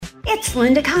It's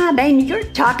Linda Cobb, and you're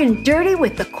talking dirty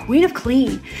with the Queen of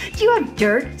Clean. Do you have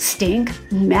dirt, stink,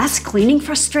 mess cleaning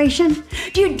frustration?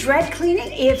 Do you dread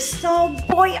cleaning? If so,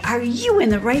 boy, are you in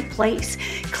the right place.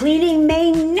 Cleaning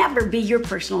may never be your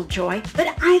personal joy,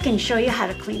 but I can show you how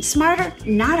to clean smarter,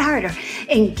 not harder,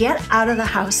 and get out of the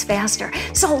house faster.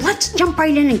 So let's jump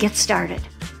right in and get started.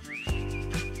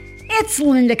 It's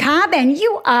Linda Cobb, and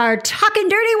you are talking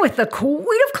dirty with the Queen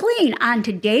of Clean. On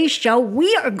today's show,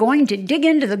 we are going to dig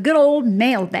into the good old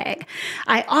mailbag.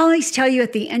 I always tell you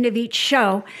at the end of each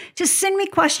show to send me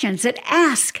questions at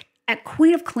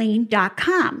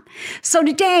ask@queenofclean.com. So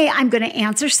today, I'm going to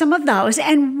answer some of those,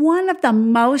 and one of the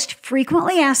most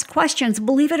frequently asked questions,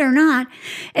 believe it or not,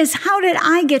 is how did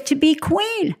I get to be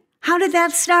queen? How did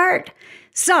that start?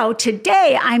 So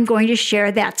today I'm going to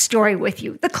share that story with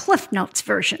you, the Cliff Notes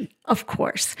version, of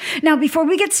course. Now, before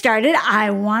we get started,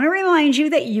 I want to remind you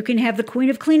that you can have the Queen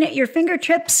of Clean at your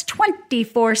fingertips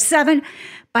 24/7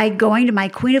 by going to my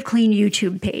Queen of Clean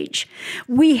YouTube page.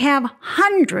 We have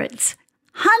hundreds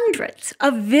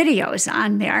of videos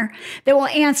on there that will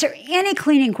answer any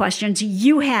cleaning questions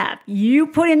you have. You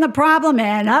put in the problem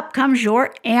and up comes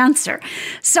your answer.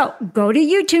 So go to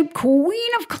YouTube,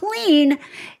 Queen of Clean,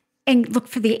 and look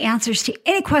for the answers to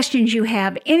any questions you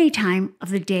have any time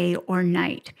of the day or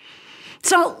night.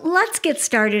 So let's get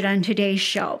started on today's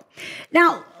show.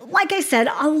 Now, like I said,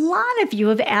 a lot of you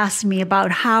have asked me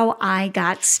about how I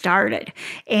got started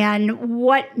and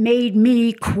what made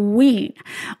me queen.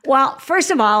 Well,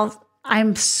 first of all,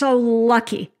 I'm so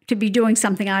lucky to be doing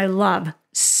something I love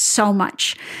so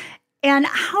much. And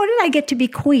how did I get to be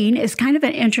queen is kind of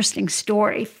an interesting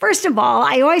story. First of all,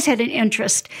 I always had an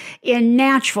interest in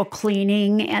natural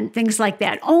cleaning and things like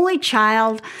that. Only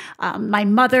child, my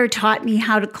mother taught me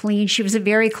how to clean. She was a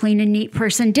very clean and neat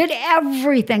person, did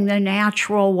everything the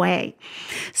natural way.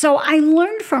 So I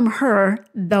learned from her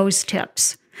those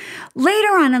tips. Later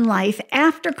on in life,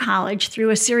 after college,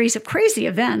 through a series of crazy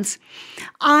events,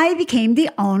 I became the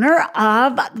owner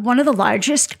of one of the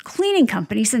largest cleaning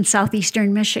companies in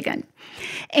southeastern Michigan.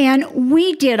 And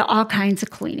we did all kinds of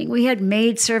cleaning. We had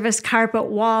maid service, carpet,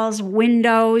 walls,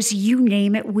 windows, you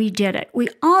name it, we did it. We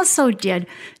also did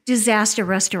disaster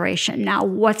restoration. Now,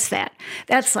 what's that?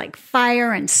 That's like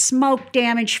fire and smoke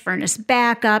damage, furnace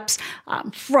backups,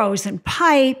 frozen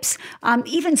pipes,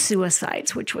 even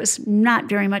suicides, which was not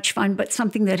very much fun, but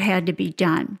something that had to be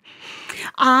done.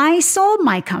 I sold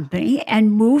my company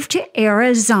and moved to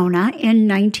Arizona in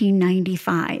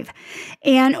 1995.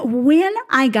 And when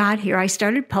I got here, I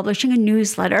started publishing a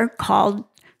newsletter called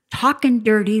Talking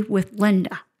Dirty with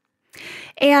Linda.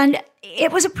 And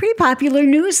it was a pretty popular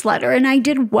newsletter, and I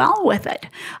did well with it.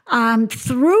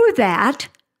 Through that,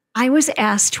 I was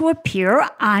asked to appear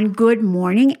on Good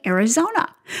Morning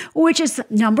Arizona, which is the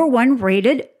 #1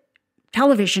 rated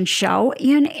television show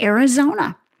in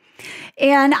Arizona.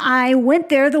 And I went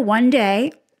there the one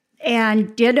day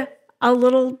and did a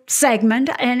little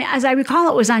segment. And as I recall,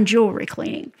 it was on jewelry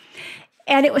cleaning.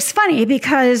 And it was funny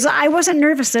because I wasn't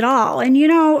nervous at all. And, you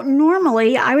know,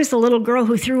 normally I was the little girl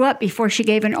who threw up before she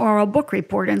gave an oral book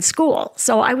report in school.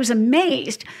 So I was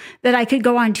amazed that I could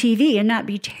go on TV and not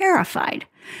be terrified.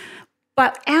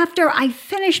 But after I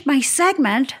finished my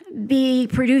segment, the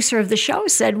producer of the show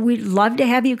said, "We'd love to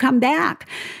have you come back."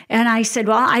 And I said,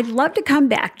 "Well, I'd love to come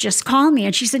back. Just call me."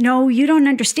 And she said, "No, you don't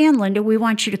understand, Linda. We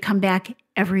want you to come back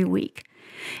every week."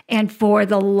 And for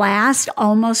the last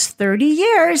almost 30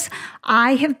 years,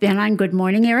 I have been on Good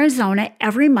Morning Arizona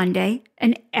every Monday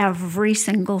and every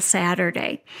single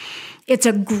Saturday. It's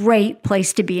a great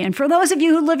place to be. And for those of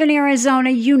you who live in Arizona,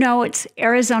 you know it's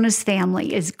Arizona's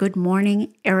family is Good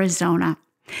Morning Arizona.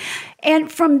 And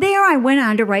from there, I went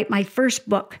on to write my first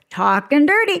book, Talking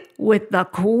Dirty with the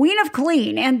Queen of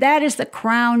Clean. And that is the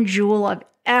crown jewel of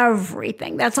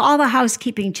everything. That's all the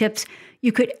housekeeping tips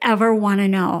you could ever want to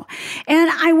know. And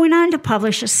I went on to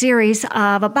publish a series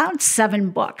of about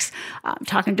 7 books.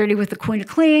 Talking Dirty with the Queen of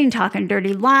Clean, Talking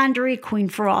Dirty Laundry, Queen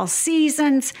for All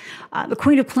Seasons, The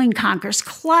Queen of Clean Conquers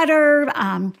Clutter,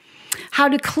 How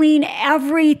to Clean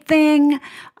Everything,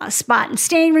 Spot and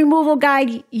Stain Removal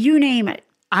Guide, you name it.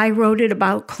 I wrote it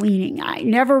about cleaning. I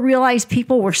never realized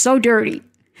people were so dirty.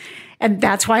 And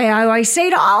that's why I always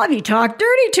say to all of you, talk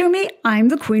dirty to me. I'm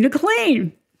the Queen of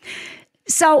Clean.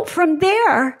 So from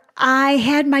there, I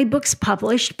had my books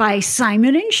published by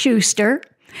Simon & Schuster,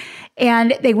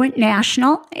 and they went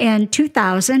national in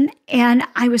 2000, and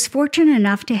I was fortunate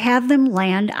enough to have them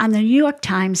land on the New York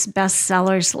Times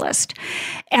bestsellers list.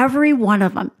 Every one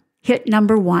of them hit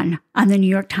 #1 on the New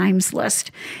York Times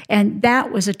list, and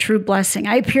that was a true blessing.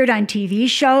 I appeared on TV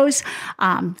shows,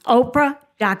 Oprah,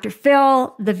 Dr.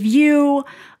 Phil, The View,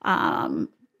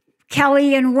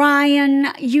 Kelly and Ryan,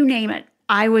 you name it.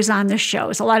 I was on the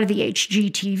shows, a lot of the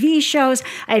HGTV shows.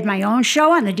 I had my own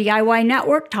show on the DIY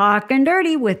Network, Talking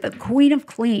Dirty with the Queen of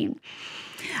Clean.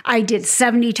 I did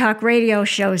 70 talk radio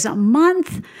shows a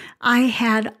month. I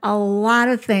had a lot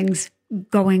of things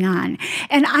going on.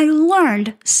 And I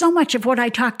learned so much of what I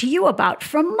talked to you about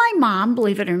from my mom,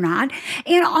 believe it or not,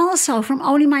 and also from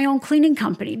owning my own cleaning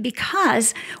company.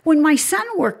 Because when my son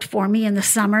worked for me in the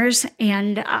summers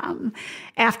and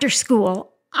after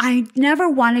school, I never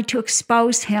wanted to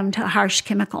expose him to harsh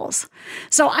chemicals.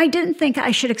 So I didn't think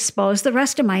I should expose the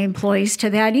rest of my employees to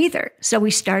that either. So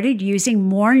we started using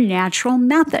more natural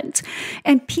methods,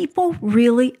 and people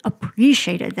really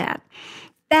appreciated that.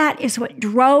 That is what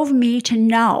drove me to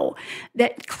know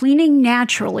that cleaning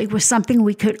naturally was something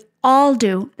we could all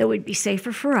do that would be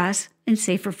safer for us and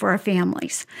safer for our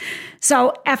families.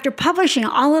 So after publishing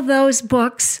all of those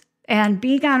books and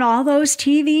being on all those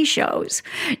TV shows,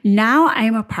 now I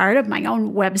am a part of my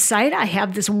own website. I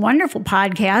have this wonderful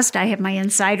podcast. I have my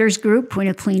insiders group, Queen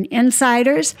of Clean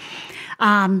Insiders,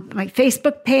 my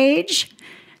Facebook page,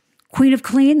 Queen of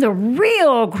Clean, the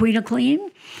real Queen of Clean.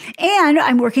 And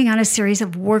I'm working on a series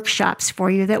of workshops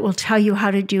for you that will tell you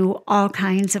how to do all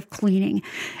kinds of cleaning.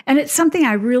 And it's something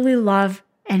I really love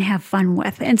and have fun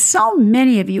with. And so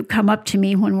many of you come up to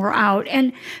me when we're out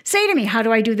and say to me, how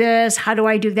do I do this? How do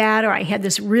I do that? Or I had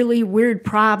this really weird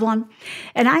problem.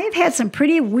 And I have had some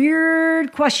pretty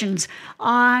weird questions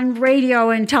on radio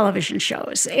and television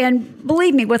shows. And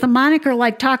believe me, with a moniker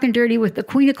like Talking Dirty with the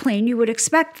Queen of Clean, you would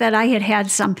expect that I had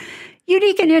had some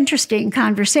unique and interesting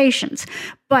conversations.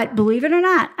 But believe it or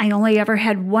not, I only ever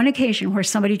had one occasion where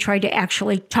somebody tried to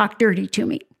actually talk dirty to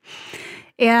me.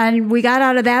 And we got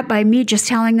out of that by me just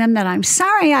telling them that I'm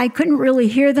sorry, I couldn't really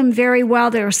hear them very well.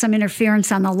 There was some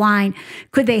interference on the line.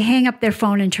 Could they hang up their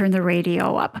phone and turn the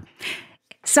radio up?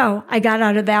 So I got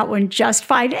out of that one just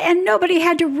fine, and nobody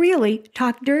had to really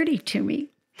talk dirty to me.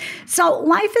 So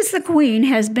life as the queen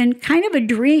has been kind of a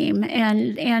dream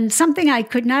and something I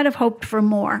could not have hoped for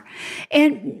more.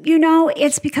 And, you know,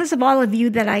 it's because of all of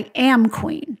you that I am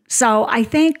queen. So I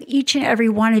thank each and every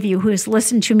one of you who has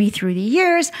listened to me through the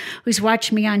years, who's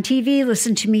watched me on TV,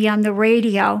 listened to me on the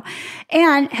radio,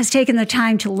 and has taken the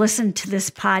time to listen to this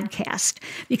podcast.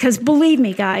 Because believe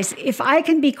me, guys, if I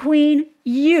can be queen,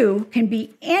 you can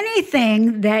be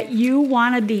anything that you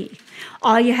want to be.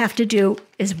 All you have to do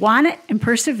is want it and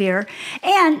persevere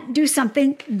and do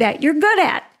something that you're good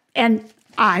at. And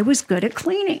I was good at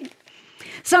cleaning.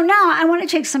 So now I want to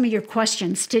take some of your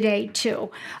questions today,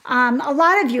 too. A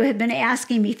lot of you have been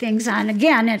asking me things on,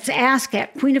 again, it's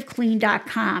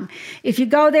ask@queenofclean.com. If you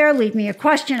go there, leave me a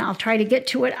question. I'll try to get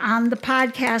to it on the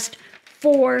podcast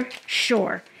for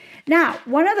sure. Now,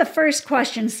 one of the first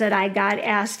questions that I got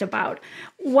asked about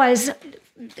was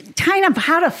kind of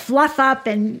how to fluff up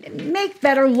and make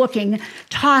better looking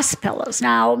toss pillows.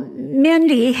 Now,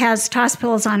 Mindy has toss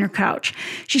pillows on her couch.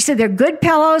 She said they're good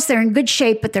pillows, they're in good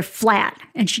shape, but they're flat,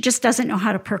 and she just doesn't know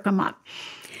how to perk them up.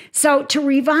 So to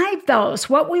revive those,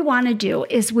 what we want to do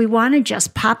is we want to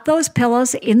just pop those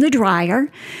pillows in the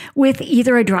dryer with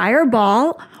either a dryer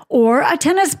ball or a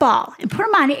tennis ball and put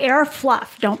them on air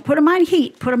fluff. Don't put them on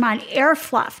heat, put them on air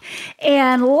fluff.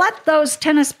 And let those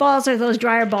tennis balls or those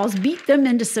dryer balls beat them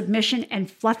into submission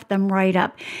and fluff them right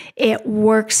up. It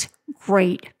works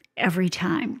great every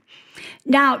time.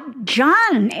 Now,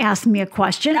 John asked me a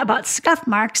question about scuff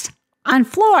marks on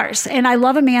floors. And I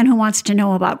love a man who wants to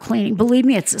know about cleaning. Believe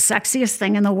me, it's the sexiest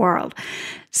thing in the world.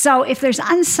 So if there's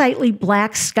unsightly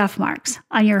black scuff marks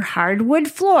on your hardwood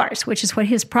floors, which is what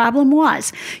his problem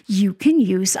was, you can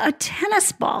use a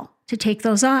tennis ball to take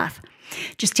those off.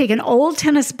 Just take an old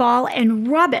tennis ball and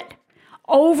rub it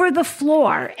over the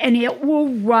floor, and it will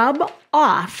rub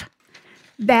off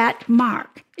that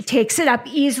mark. It takes it up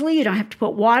easily. You don't have to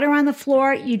put water on the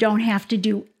floor. You don't have to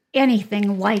do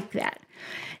anything like that.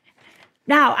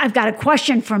 Now, I've got a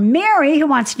question from Mary who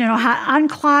wants to know how to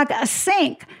unclog a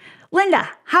sink. Linda,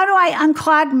 how do I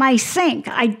unclog my sink?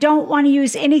 I don't want to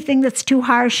use anything that's too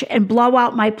harsh and blow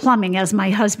out my plumbing, as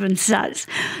my husband says.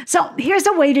 So here's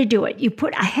a way to do it. You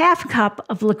put a half cup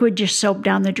of liquid dish soap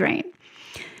down the drain.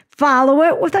 Follow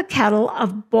it with a kettle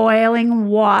of boiling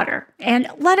water and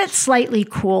let it slightly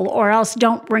cool, or else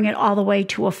don't bring it all the way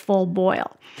to a full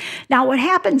boil. Now, what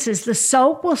happens is the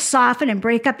soap will soften and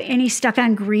break up any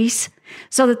stuck-on grease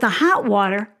so that the hot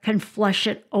water can flush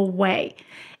it away.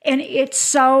 And it's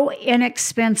so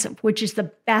inexpensive, which is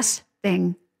the best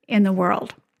thing in the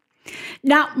world.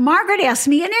 Now, Margaret asked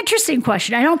me an interesting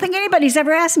question. I don't think anybody's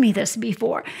ever asked me this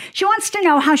before. She wants to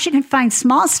know how she can find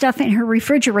small stuff in her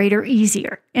refrigerator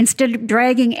easier instead of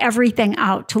dragging everything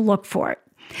out to look for it.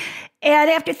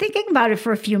 And after thinking about it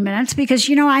for a few minutes, because,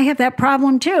 I have that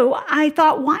problem too, I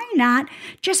thought, why not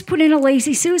just put in a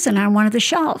Lazy Susan on one of the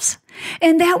shelves?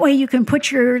 And that way you can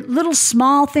put your little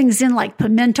small things in, like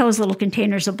pimentos, little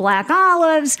containers of black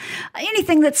olives,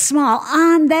 anything that's small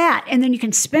on that. And then you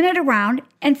can spin it around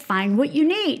and find what you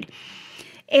need.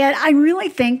 And I really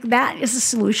think that is a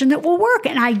solution that will work.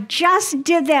 And I just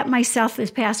did that myself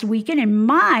this past weekend in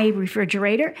my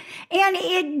refrigerator, and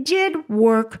it did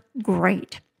work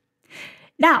great.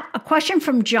 Now, a question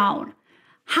from Joan.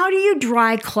 How do you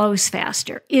dry clothes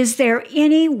faster? Is there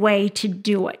any way to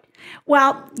do it?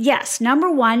 Well, yes.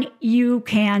 Number one, you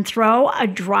can throw a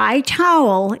dry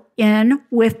towel in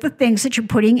with the things that you're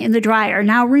putting in the dryer.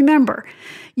 Now, remember,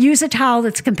 use a towel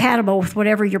that's compatible with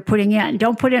whatever you're putting in.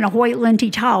 Don't put in a white linty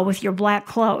towel with your black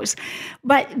clothes.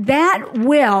 But that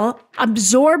will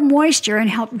absorb moisture and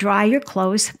help dry your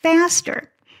clothes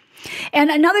faster. And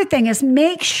another thing is,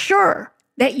 make sure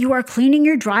that you are cleaning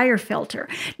your dryer filter,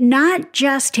 not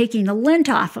just taking the lint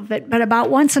off of it, but about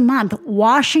once a month,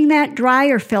 washing that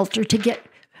dryer filter to get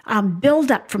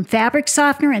buildup from fabric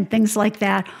softener and things like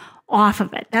that off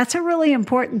of it. That's a really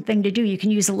important thing to do. You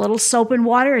can use a little soap and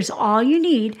water is all you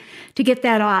need to get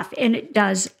that off, and it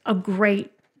does a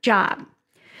great job.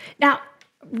 Now,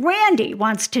 Randy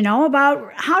wants to know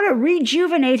about how to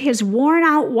rejuvenate his worn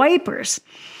out wipers.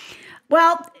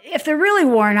 Well, if they're really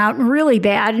worn out and really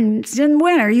bad and it's in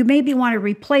winter, you maybe want to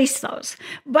replace those.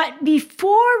 But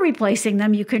before replacing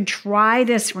them, you can try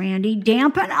this, Randy.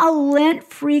 Dampen a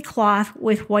lint-free cloth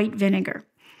with white vinegar.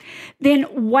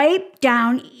 Then wipe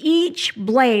down each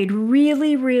blade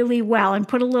really, really well and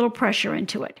put a little pressure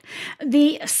into it.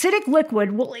 The acidic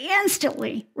liquid will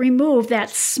instantly remove that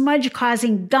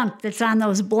smudge-causing gunk that's on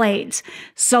those blades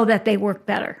so that they work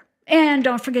better. And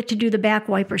don't forget to do the back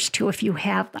wipers too if you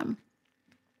have them.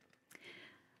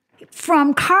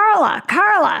 From Carla.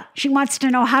 Carla, she wants to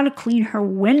know how to clean her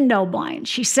window blinds.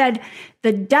 She said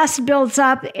the dust builds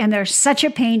up and they're such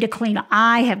a pain to clean.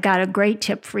 I have got a great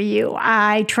tip for you.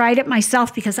 I tried it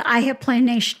myself because I have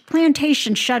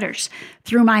plantation shutters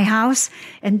through my house,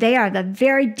 and they are the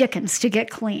very dickens to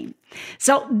get clean.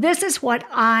 So this is what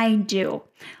I do.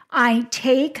 I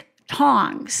take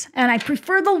tongs, and I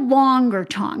prefer the longer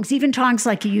tongs, even tongs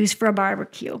like you use for a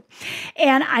barbecue.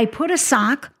 And I put a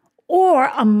sock or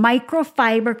a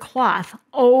microfiber cloth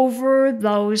over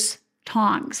those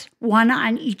tongs, one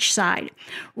on each side.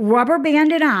 Rubber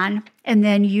band it on, and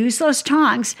then use those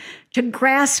tongs to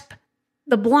grasp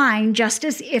the blind just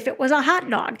as if it was a hot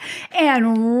dog,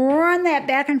 and run that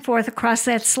back and forth across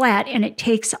that slat, and it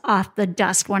takes off the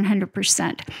dust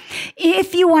 100%.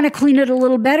 If you want to clean it a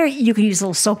little better, you can use a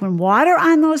little soap and water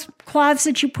on those cloths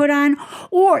that you put on,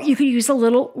 or you can use a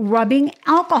little rubbing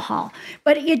alcohol.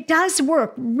 But it does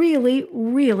work really,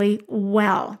 really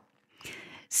well.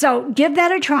 So give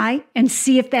that a try and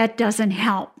see if that doesn't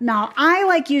help. Now, I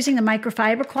like using the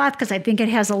microfiber cloth because I think it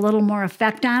has a little more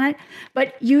effect on it,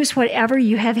 but use whatever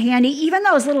you have handy. Even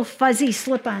those little fuzzy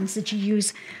slip-ons that you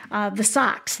use, the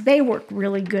socks, they work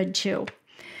really good too.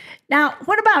 Now,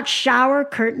 what about shower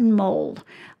curtain mold?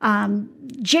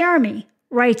 Jeremy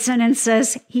writes in and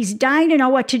says he's dying to know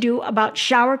what to do about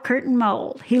shower curtain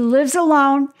mold. He lives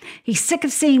alone. He's sick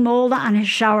of seeing mold on his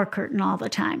shower curtain all the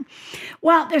time.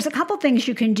 Well, there's a couple things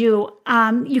you can do.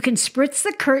 You can spritz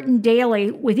the curtain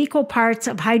daily with equal parts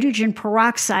of hydrogen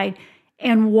peroxide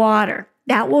and water.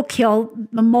 That will kill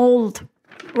the mold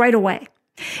right away,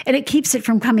 and it keeps it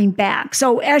from coming back.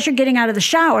 So as you're getting out of the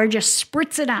shower, just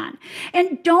spritz it on.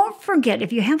 And don't forget,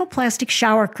 if you have a plastic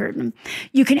shower curtain,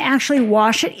 you can actually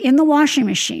wash it in the washing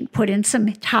machine. Put in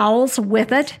some towels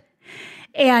with it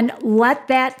and let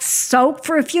that soak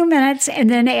for a few minutes, and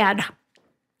then add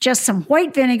just some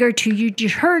white vinegar to your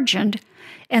detergent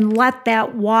and let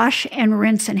that wash and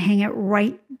rinse and hang it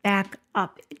right back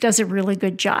up. It does a really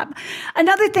good job.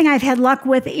 Another thing I've had luck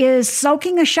with is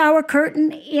soaking a shower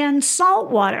curtain in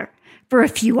salt water for a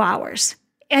few hours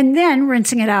and then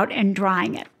rinsing it out and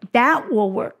drying it. That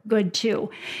will work good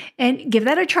too. And give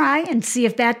that a try and see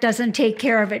if that doesn't take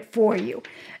care of it for you.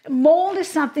 Mold is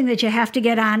something that you have to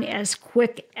get on as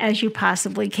quick as you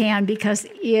possibly can because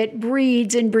it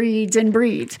breeds and breeds and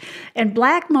breeds. And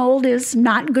black mold is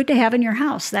not good to have in your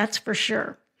house, that's for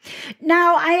sure.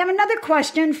 Now, I have another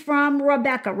question from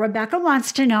Rebecca. Rebecca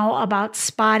wants to know about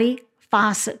spotty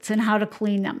faucets and how to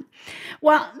clean them.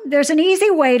 Well, there's an easy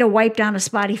way to wipe down a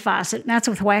spotty faucet, and that's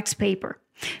with wax paper.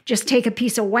 Just take a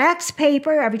piece of wax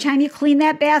paper every time you clean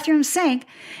that bathroom sink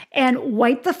and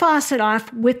wipe the faucet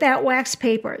off with that wax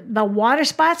paper. The water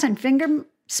spots and finger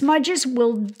smudges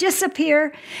will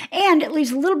disappear, and it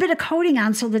leaves a little bit of coating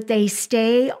on so that they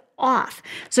stay off.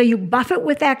 So you buff it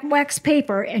with that wax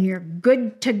paper and you're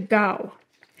good to go.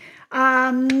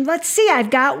 Let's see, I've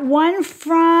got one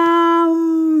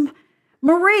from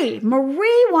Marie.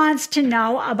 Marie wants to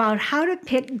know about how to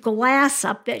pick glass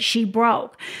up that she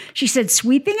broke. She said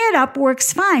sweeping it up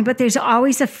works fine, but there's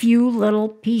always a few little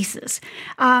pieces.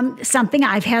 Something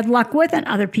I've had luck with and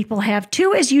other people have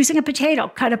too is using a potato.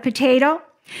 Cut a potato.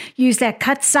 Use that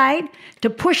cut side to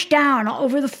push down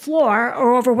over the floor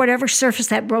or over whatever surface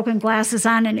that broken glass is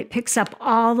on, and it picks up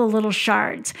all the little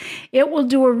shards. It will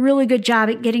do a really good job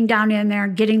at getting down in there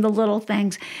and getting the little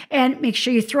things. And make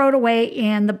sure you throw it away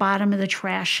in the bottom of the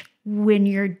trash when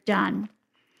you're done.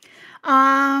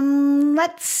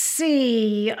 Let's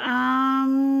see.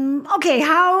 Okay,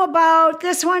 how about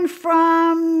this one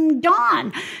from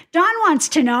Dawn? Dawn wants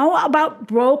to know about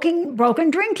broken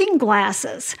drinking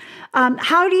glasses.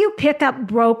 How do you pick up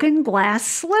broken glass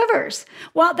slivers?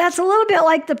 Well, that's a little bit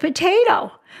like the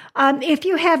potato. If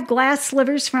you have glass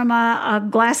slivers from a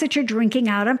glass that you're drinking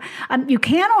out of, you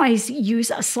can always use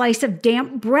a slice of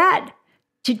damp bread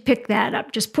to pick that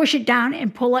up. Just push it down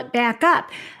and pull it back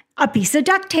up. A piece of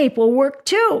duct tape will work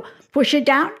too. Push it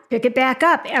down, pick it back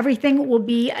up. Everything will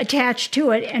be attached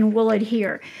to it and will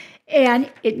adhere.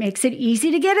 And it makes it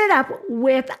easy to get it up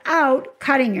without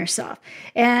cutting yourself.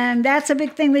 And that's a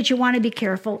big thing that you want to be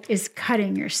careful is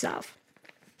cutting yourself.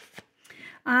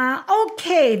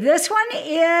 Okay, this one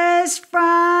is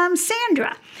from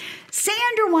Sandra.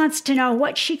 Sandra wants to know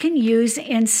what she can use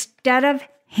instead of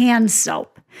hand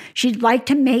soap. She'd like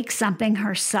to make something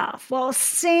herself. Well,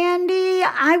 Sandy,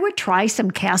 I would try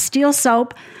some Castile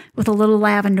soap with a little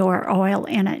lavender oil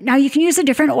in it. Now, you can use a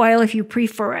different oil if you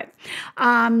prefer it.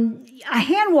 A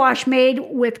hand wash made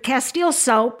with Castile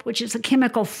soap, which is a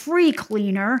chemical-free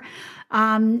cleaner,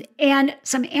 and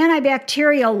some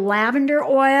antibacterial lavender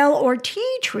oil or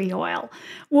tea tree oil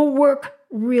will work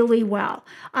really well.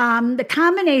 The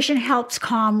combination helps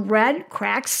calm red,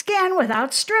 cracked skin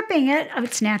without stripping it of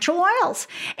its natural oils.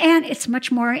 And it's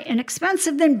much more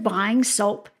inexpensive than buying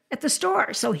soap at the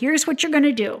store. So here's what you're going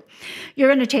to do. You're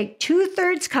going to take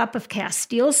 2/3 cup of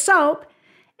Castile soap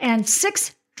and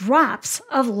 6 drops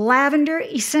of lavender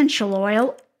essential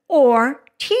oil or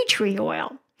tea tree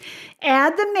oil.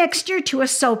 Add the mixture to a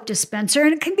soap dispenser,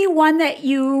 and it can be one that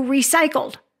you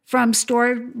recycled from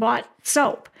store-bought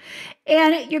soap.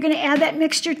 And you're going to add that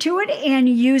mixture to it and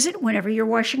use it whenever you're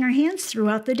washing your hands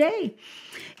throughout the day.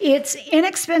 It's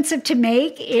inexpensive to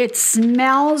make. It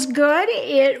smells good.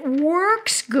 It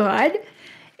works good.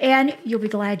 And you'll be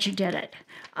glad you did it.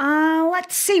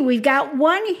 Let's see. We've got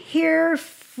one here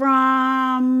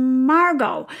from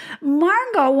Margot.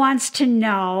 Margot wants to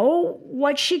know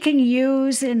what she can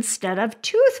use instead of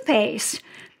toothpaste.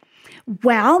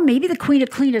 Well, maybe the Queen of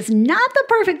Clean is not the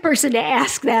perfect person to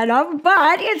ask that of,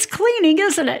 but it's cleaning,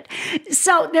 isn't it?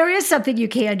 So there is something you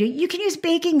can do. You can use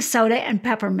baking soda and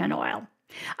peppermint oil.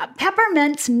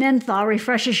 Peppermint's menthol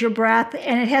refreshes your breath,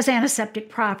 and it has antiseptic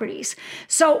properties.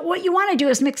 So what you want to do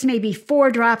is mix maybe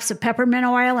 4 drops of peppermint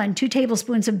oil and 2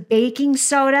 tablespoons of baking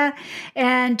soda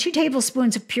and 2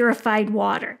 tablespoons of purified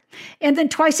water. And then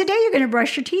twice a day, you're going to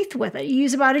brush your teeth with it. You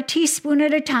use about a teaspoon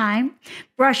at a time,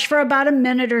 brush for about a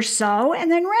minute or so,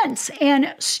 and then rinse.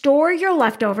 And store your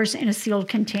leftovers in a sealed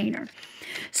container.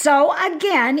 So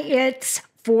again, it's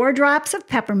 4 drops of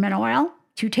peppermint oil,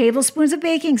 2 tablespoons of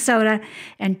baking soda,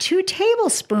 and 2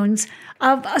 tablespoons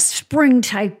of a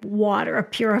spring-type water, a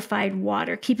purified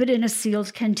water. Keep it in a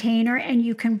sealed container, and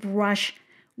you can brush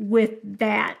with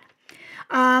that.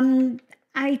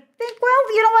 I think,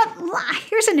 well, you know what?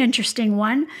 Here's an interesting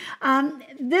one.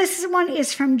 This one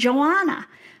is from Johanna.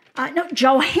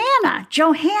 Johanna.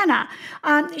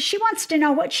 She wants to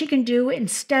know what she can do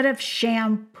instead of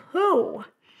shampoo.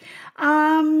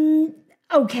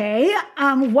 Okay,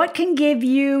 what can give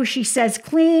you, she says,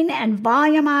 clean and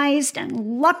volumized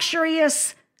and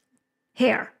luxurious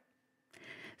hair?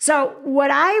 So what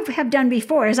I have done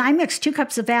before is I mix 2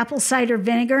 cups of apple cider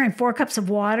vinegar and 4 cups of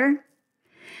water.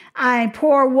 I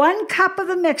pour 1 cup of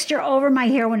the mixture over my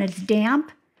hair when it's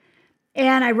damp,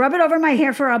 and I rub it over my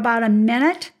hair for about a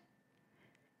minute,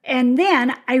 and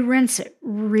then I rinse it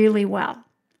really well.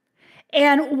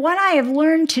 And what I have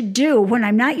learned to do when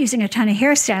I'm not using a ton of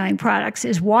hairstyling products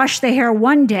is wash the hair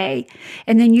one day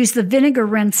and then use the vinegar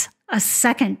rinse a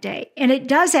second day. And it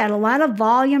does add a lot of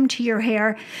volume to your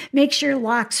hair, makes your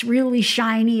locks really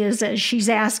shiny as she's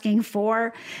asking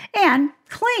for, and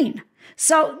clean.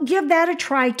 So give that a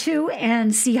try too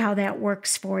and see how that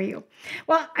works for you.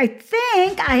 Well, I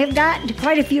think I have gotten to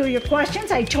quite a few of your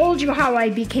questions. I told you how I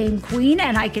became queen,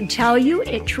 and I can tell you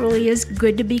it truly is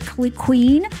good to be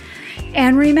queen.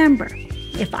 And remember,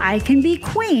 if I can be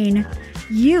queen,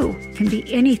 you can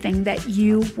be anything that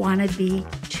you want to be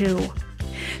too.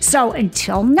 So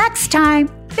until next time,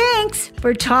 thanks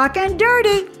for talking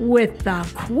dirty with the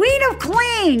Queen of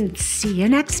Clean. See you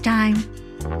next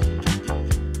time.